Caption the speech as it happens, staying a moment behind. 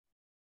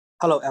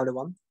Hello,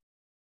 everyone.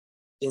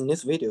 In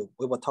this video,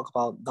 we will talk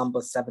about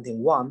number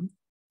 71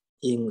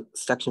 in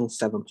section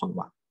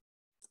 7.1.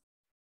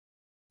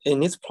 In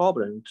this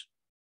problem,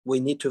 we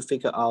need to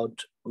figure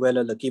out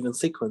whether the given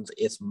sequence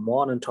is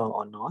monotone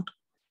or not,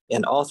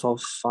 and also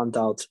find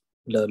out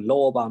the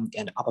lower bound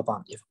and upper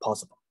bound if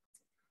possible.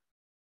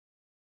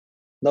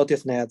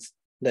 Notice that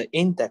the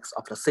index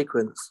of the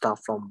sequence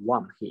starts from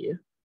 1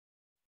 here.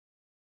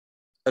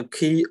 A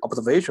key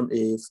observation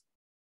is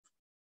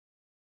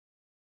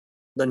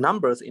the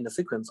numbers in the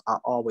sequence are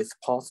always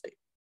positive.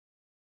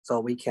 So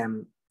we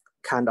can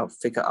kind of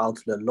figure out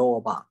the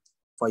lower bound,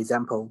 for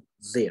example,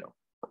 0.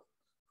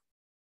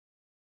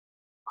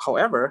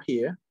 However,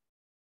 here,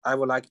 I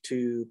would like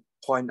to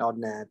point out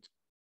that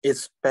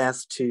it's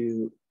best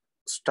to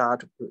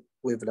start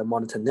with the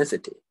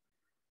monotonicity,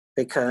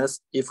 because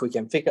if we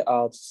can figure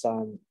out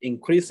some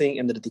increasing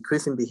and the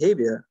decreasing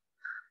behavior,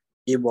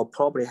 it will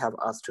probably help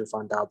us to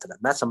find out the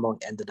maximum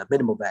and the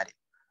minimum value.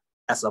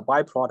 As a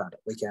byproduct,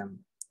 we can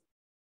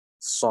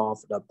solve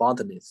the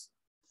boundedness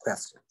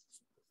question.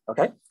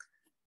 Okay,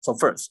 so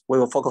first we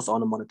will focus on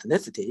the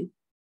monotonicity.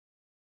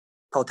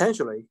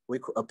 Potentially, we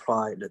could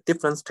apply the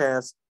difference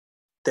test,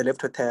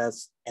 derivative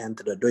test, and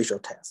the ratio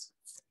test.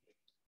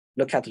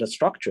 Look at the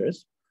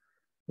structures.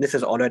 This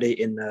is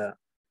already in the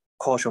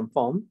quotient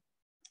form,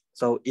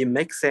 so it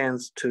makes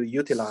sense to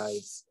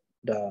utilize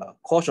the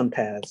quotient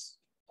test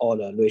or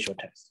the ratio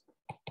test.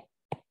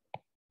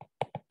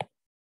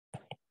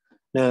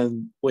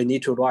 Then we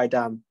need to write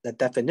down the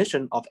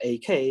definition of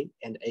AK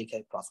and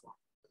AK plus 1.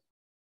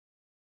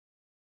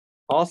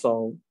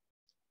 Also,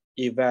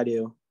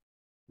 evaluate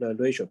the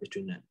ratio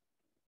between them.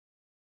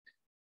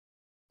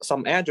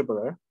 Some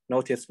algebra,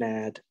 notice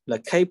that the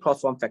K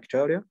plus 1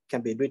 factorial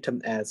can be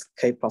written as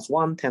K plus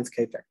 1 times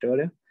K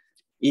factorial.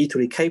 E to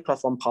the K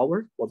plus 1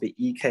 power will be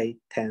EK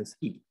times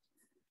E.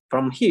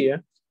 From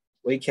here,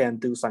 we can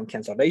do some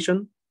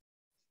cancellation.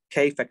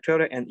 K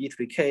factorial and E to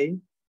the K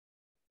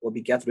will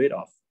be get rid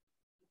of.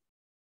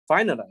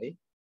 Finally,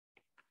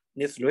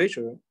 this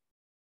ratio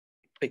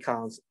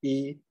becomes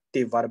E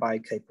divided by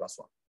K plus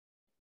 1.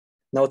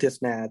 Notice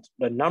that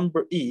the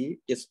number E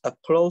is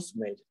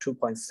approximate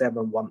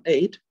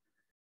 2.718.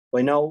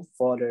 We know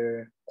for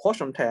the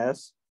quotient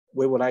test,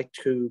 we would like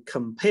to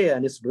compare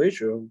this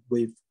ratio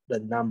with the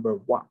number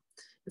 1.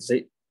 Is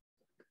it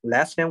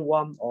less than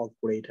 1 or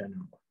greater than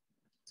 1?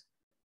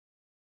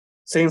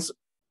 Since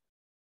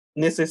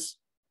this is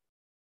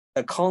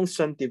a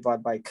constant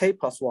divided by K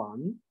plus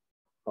 1,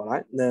 all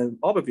right, then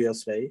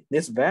obviously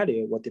this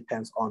value will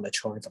depend on the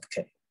choice of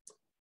K.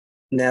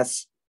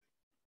 Let's,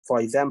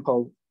 for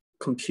example,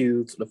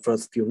 compute the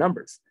first few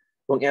numbers.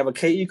 Whenever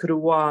K equal to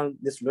 1,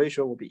 this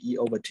ratio will be E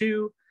over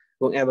 2.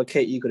 Whenever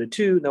K equal to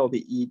 2, that will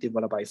be E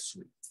divided by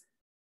 3.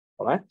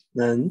 All right,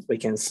 then we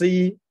can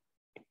see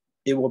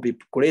it will be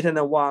greater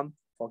than 1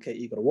 for K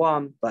equal to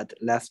 1, but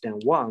less than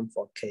 1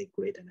 for K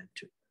greater than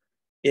 2.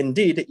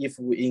 Indeed, if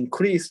we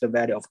increase the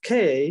value of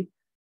K,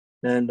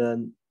 then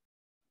the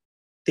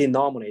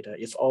denominator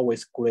is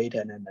always greater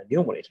than the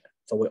numerator.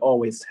 So we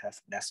always have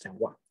less than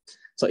 1.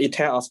 So it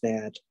tells us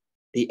that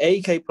the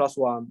AK plus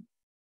 1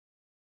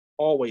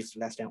 always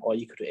less than or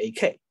equal to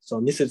AK.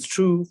 So this is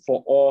true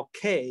for all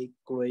K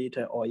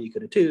greater or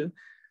equal to 2.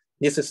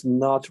 This is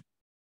not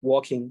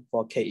working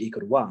for K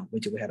equal to 1,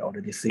 which we had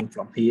already seen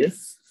from here.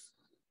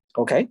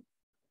 Okay.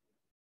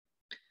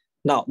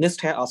 Now, this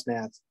tells us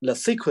that the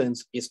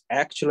sequence is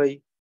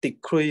actually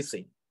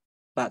decreasing,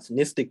 but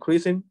this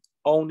decreasing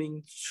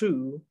only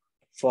true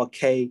for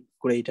K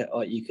greater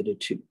or equal to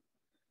 2.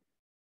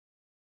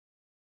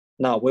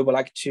 Now, we would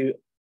like to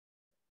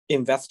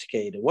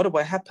investigate what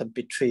will happen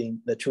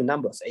between the two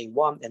numbers,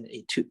 A1 and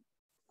A2.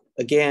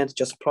 Again,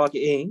 just plug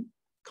in,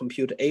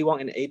 compute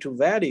A1 and A2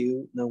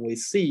 value, then we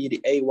see the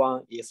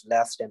A1 is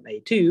less than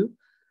A2,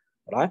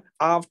 all right?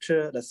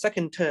 After the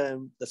second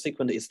term, the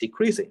sequence is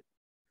decreasing,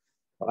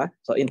 all right?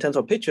 So in terms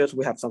of pictures,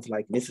 we have something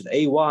like this is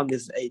A1,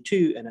 this is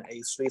A2, and then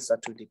A3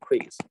 start to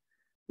decrease.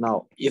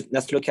 Now,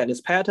 let's look at this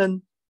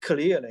pattern,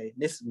 clearly,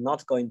 this is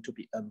not going to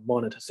be a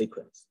monotone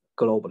sequence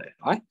globally,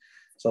 right?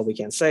 So we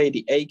can say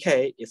the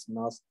AK is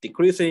not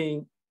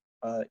decreasing,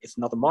 it's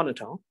not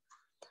monotone.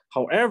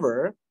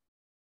 However,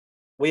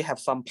 we have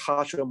some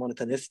partial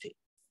monotonicity.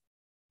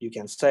 You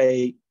can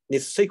say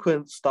this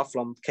sequence starts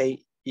from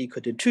K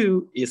equal to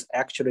 2 is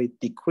actually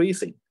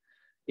decreasing.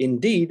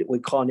 Indeed, we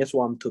call this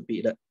one to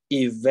be the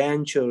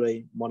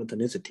eventually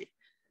monotonicity.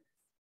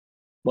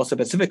 More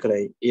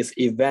specifically, it's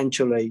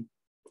eventually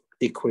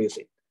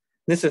decreasing.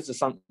 This is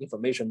some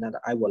information that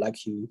I would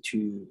like you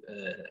to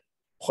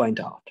point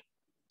out.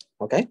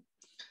 Okay,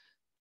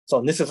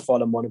 so this is for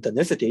the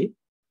monotonicity.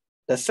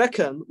 The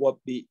second would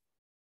be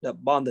the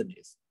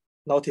boundedness.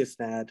 Notice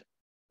that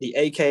the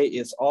AK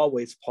is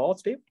always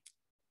positive,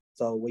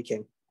 so we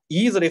can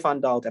easily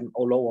find out an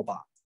lower bound,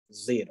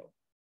 0.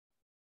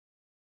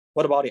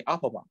 What about the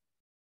upper bound?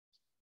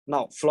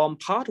 Now, from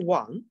part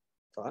 1,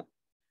 right,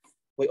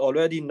 we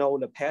already know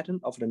the pattern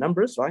of the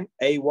numbers, right?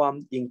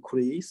 A1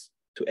 increase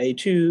to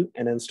A2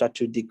 and then start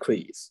to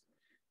decrease.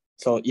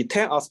 So it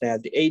tells us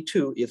that the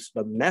A2 is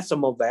the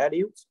maximum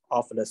value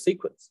of the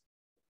sequence.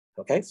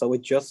 Okay, so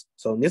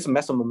this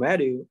maximum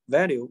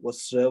value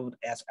was served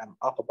as an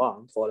upper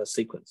bound for the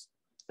sequence.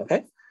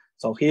 Okay,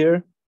 so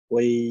here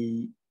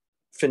we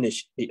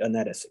finish the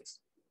analysis.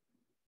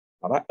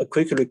 All right, a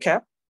quick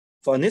recap.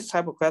 For this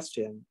type of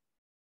question,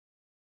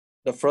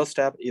 the first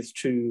step is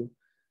to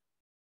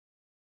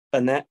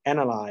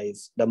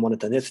analyze the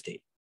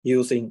monotonicity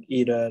using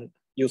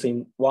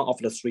one of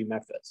the three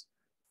methods: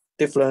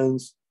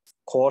 difference,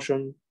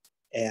 quotient,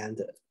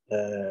 and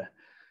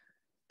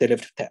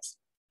derivative test.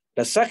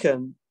 The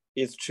second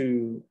is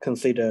to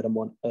consider the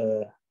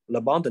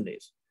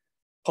boundedness.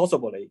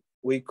 Possibly,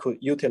 we could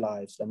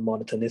utilize the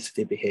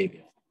monotonicity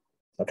behavior.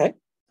 Okay?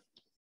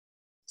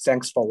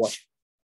 Thanks for watching.